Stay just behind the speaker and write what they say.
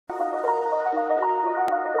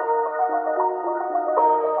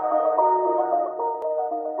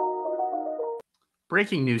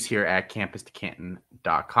Breaking news here at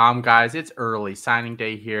campus2canton.com, guys. It's early signing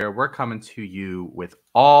day here. We're coming to you with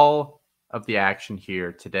all of the action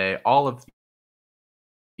here today, all of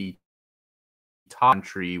the top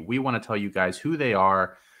country. We want to tell you guys who they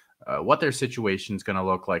are, what their situation is going to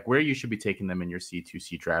look like, where you should be taking them in your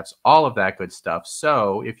C2C drafts, all of that good stuff.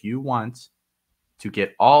 So if you want to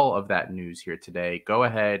get all of that news here today, go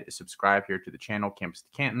ahead, subscribe here to the channel, Campus to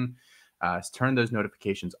Canton. Turn those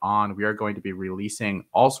notifications on. We are going to be releasing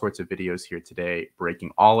all sorts of videos here today,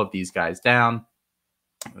 breaking all of these guys down.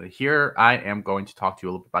 Here, I am going to talk to you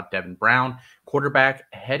a little bit about Devin Brown, quarterback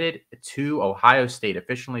headed to Ohio State,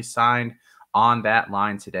 officially signed on that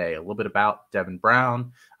line today. A little bit about Devin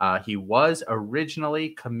Brown. He was originally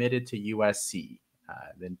committed to USC,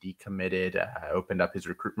 then decommitted, opened up his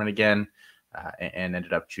recruitment again, and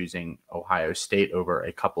ended up choosing Ohio State over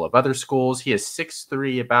a couple of other schools. He is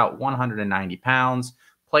 6'3", about 190 pounds,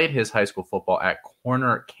 played his high school football at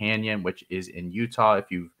Corner Canyon, which is in Utah.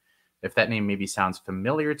 If that name maybe sounds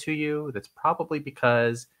familiar to you, that's probably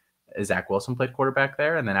because Zach Wilson played quarterback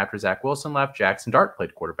there. And then after Zach Wilson left, Jackson Dart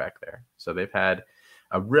played quarterback there. So they've had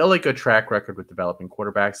a really good track record with developing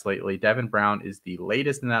quarterbacks lately. Devin Brown is the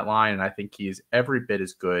latest in that line, and I think he is every bit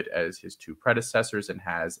as good as his two predecessors and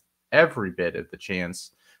has every bit of the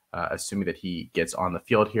chance, assuming that he gets on the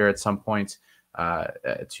field here at some point,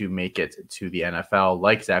 to make it to the NFL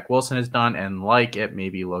like Zach Wilson has done, and like it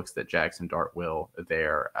maybe looks that Jackson Dart will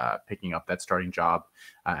there, picking up that starting job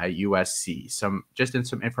at USC. Some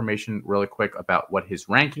information really quick about what his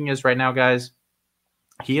ranking is right now, guys.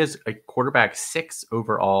 He is a quarterback 6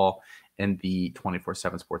 overall in the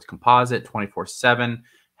 24/7 Sports Composite. 24/7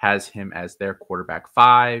 has him as their quarterback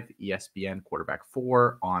 5, ESPN quarterback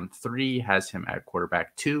 4, On3 has him at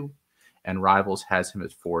quarterback 2, and Rivals has him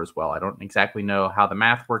as 4 as well. I don't exactly know how the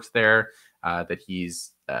math works there, that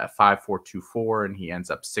he's 5.424 and he ends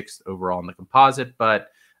up 6th overall in the composite, but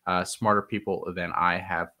smarter people than I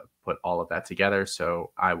have put all of that together,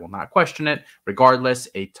 so I will not question it. Regardless,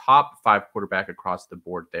 a top 5 quarterback across the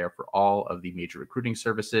board there for all of the major recruiting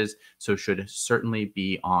services, so should certainly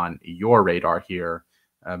be on your radar here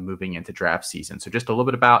moving into draft season. So just a little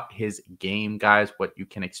bit about his game, guys, what you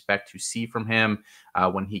can expect to see from him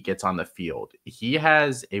when he gets on the field. He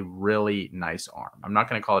has a really nice arm. I'm not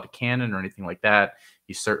going to call it a cannon or anything like that.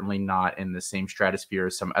 He's certainly not in the same stratosphere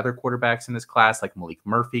as some other quarterbacks in this class, like Malik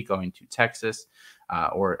Murphy going to Texas,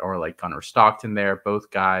 or like Gunnar Stockton there.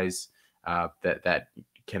 Both guys that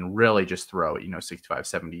can really just throw, 65,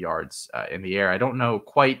 70 yards in the air. I don't know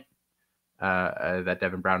quite that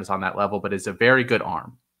Devin Brown is on that level, but is a very good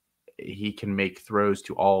arm. He can make throws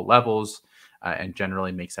to all levels and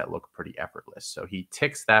generally makes that look pretty effortless. So he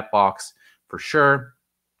ticks that box for sure.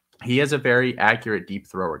 He has a very accurate deep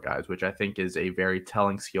thrower, guys, which I think is a very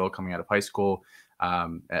telling skill coming out of high school.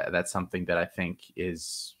 That's something that I think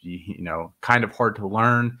is, kind of hard to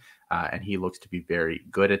learn. And he looks to be very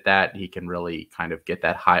good at that. He can really kind of get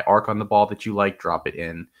that high arc on the ball that you like, drop it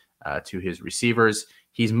in to his receivers.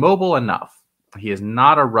 He's mobile enough. He is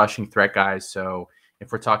not a rushing threat, guys. So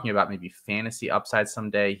if we're talking about maybe fantasy upside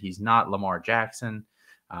someday, he's not Lamar Jackson.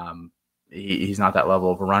 He's not that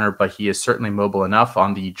level of a runner, but he is certainly mobile enough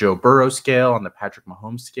on the Joe Burrow scale, on the Patrick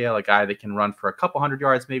Mahomes scale, a guy that can run for a couple hundred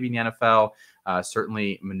yards maybe in the NFL,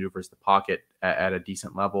 certainly maneuvers the pocket at a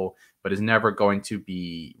decent level, but is never going to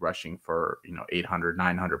be rushing for 800,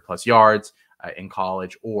 900 plus yards in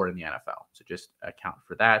college or in the NFL. So just account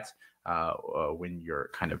for that when you're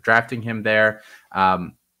kind of drafting him there.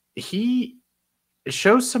 He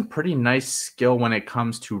shows some pretty nice skill when it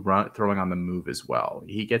comes to throwing on the move as well.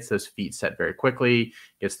 He gets those feet set very quickly,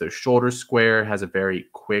 gets those shoulders square, has a very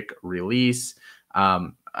quick release.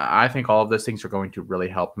 I think all of those things are going to really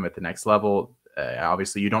help him at the next level.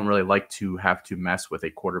 Obviously, you don't really like to have to mess with a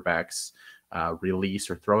quarterback's release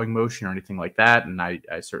or throwing motion or anything like that, and I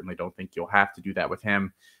certainly don't think you'll have to do that with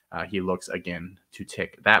him. He looks, again, to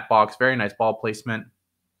tick that box. Very nice ball placement.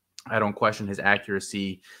 I don't question his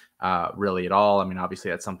accuracy really at all. I mean,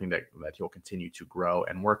 obviously, that's something that he'll continue to grow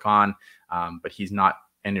and work on, but he's not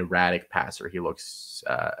an erratic passer. He looks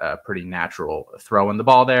pretty natural throwing the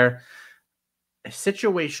ball there.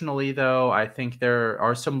 Situationally, though, I think there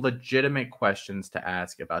are some legitimate questions to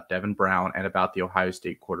ask about Devin Brown and about the Ohio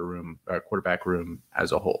State quarterback room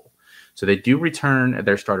as a whole. So they do return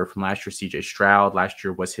their starter from last year, CJ Stroud. Last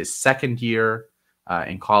year was his second year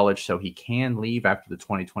in college, so he can leave after the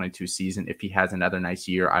 2022 season. If he has another nice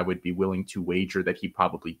year, I would be willing to wager that he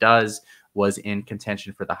probably does was in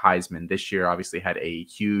contention for the Heisman. This year, obviously, had a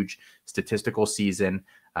huge statistical season,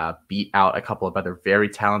 beat out a couple of other very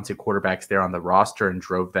talented quarterbacks there on the roster and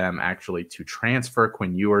drove them actually to transfer.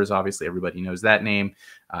 Quinn Ewers, obviously, everybody knows that name,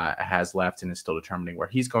 has left and is still determining where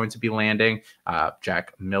he's going to be landing.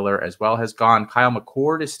 Jack Miller as well has gone. Kyle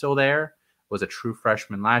McCord is still there, was a true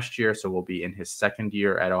freshman last year, so will be in his second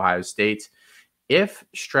year at Ohio State. If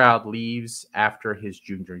Stroud leaves after his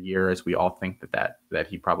junior year, as we all think that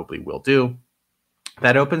he probably will do,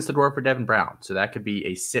 that opens the door for Devin Brown. So that could be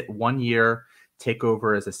a sit 1 year, take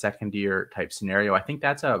over as a second year type scenario. I think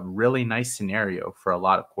that's a really nice scenario for a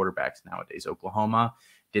lot of quarterbacks nowadays. Oklahoma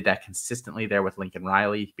did that consistently there with Lincoln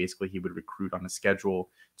Riley. Basically, he would recruit on a schedule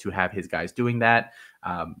to have his guys doing that.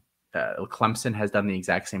 Clemson has done the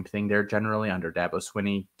exact same thing there generally under Dabo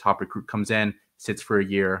Swinney. Top recruit comes in, sits for a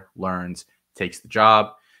year, learns, takes the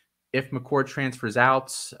job. If McCord transfers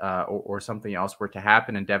out or something else were to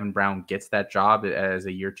happen and Devin Brown gets that job as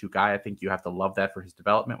a year 2 guy, I think you have to love that for his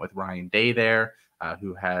development with Ryan Day there,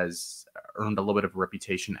 who has earned a little bit of a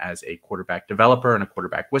reputation as a quarterback developer and a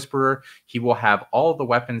quarterback whisperer. He will have all the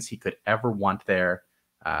weapons he could ever want there.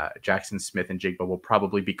 Jackson Smith and Jigba will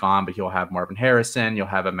probably be gone, but he'll have Marvin Harrison. You'll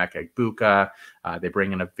have Emeka Egbuka. They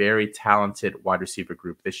bring in a very talented wide receiver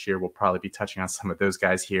group this year. We'll probably be touching on some of those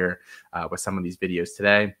guys here with some of these videos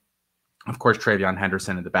today. Of course, Travion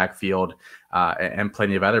Henderson in the backfield and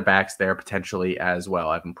plenty of other backs there potentially as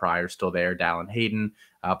well. Evan Pryor still there. Dallin Hayden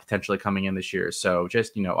potentially coming in this year. So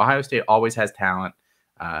just, Ohio State always has talent.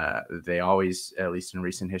 They always, at least in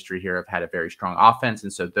recent history here, have had a very strong offense.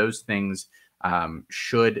 And so those things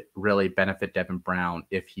should really benefit Devin Brown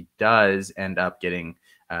if he does end up getting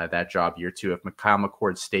that job year 2. If Kyle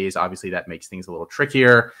McCord stays, obviously that makes things a little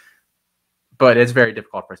trickier. But it's very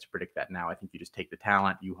difficult for us to predict that now. I think you just take the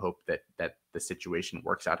talent. You hope that the situation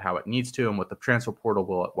works out how it needs to. And with the transfer portal,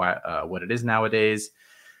 what it is nowadays,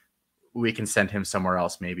 we can send him somewhere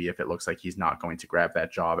else maybe if it looks like he's not going to grab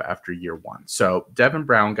that job after year 1. So Devin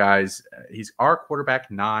Brown, guys, he's our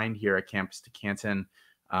quarterback 9 here at Campus to Canton.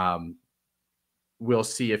 We'll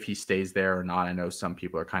see if he stays there or not. I know some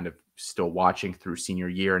people are kind of still watching through senior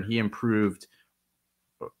year, and he improved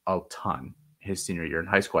a ton his senior year in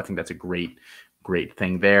high school. I think that's a great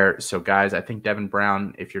thing there. So guys, I think Devin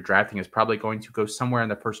Brown, if you're drafting, is probably going to go somewhere in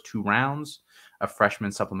the first 2 rounds of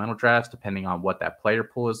freshman supplemental drafts, depending on what that player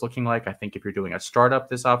pool is looking like. I think if you're doing a startup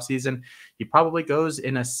this offseason, he probably goes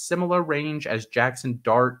in a similar range as Jackson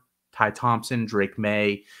Dart, Ty Thompson, Drake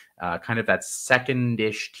May, kind of that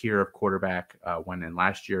second-ish tier of quarterback when in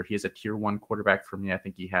last year. He is a tier 1 quarterback for me. I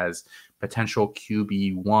think he has potential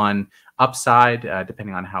QB1 upside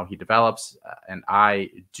depending on how he develops. And I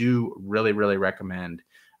do really, really recommend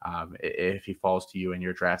if he falls to you in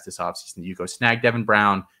your draft this offseason, you go snag Devin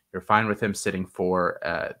Brown. You're fine with him sitting for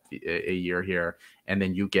a year here, and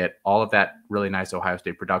then you get all of that really nice Ohio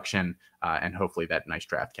State production and hopefully that nice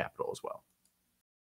draft capital as well.